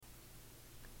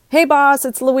Hey boss,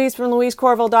 it's Louise from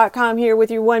louisecorville.com here with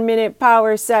your 1 minute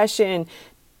power session.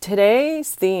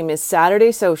 Today's theme is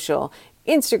Saturday Social.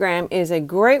 Instagram is a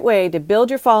great way to build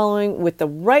your following with the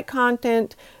right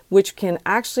content, which can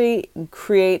actually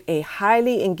create a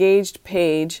highly engaged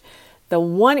page. The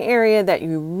one area that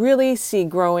you really see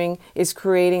growing is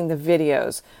creating the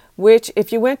videos, which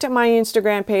if you went to my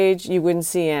Instagram page, you wouldn't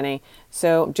see any.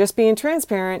 So just being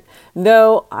transparent,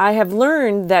 though I have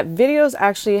learned that videos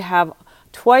actually have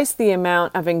twice the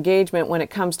amount of engagement when it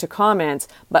comes to comments,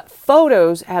 but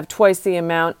photos have twice the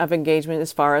amount of engagement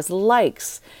as far as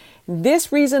likes.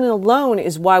 This reason alone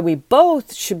is why we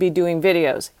both should be doing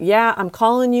videos. Yeah, I'm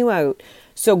calling you out.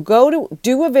 So go to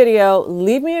do a video,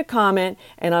 leave me a comment,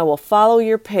 and I will follow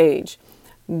your page.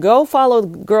 Go follow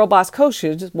Girl Boss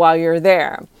Coaches while you're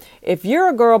there. If you're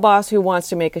a girl boss who wants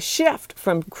to make a shift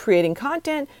from creating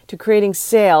content to creating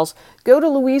sales, go to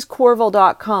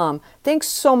louisecorville.com. Thanks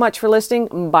so much for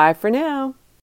listening. Bye for now.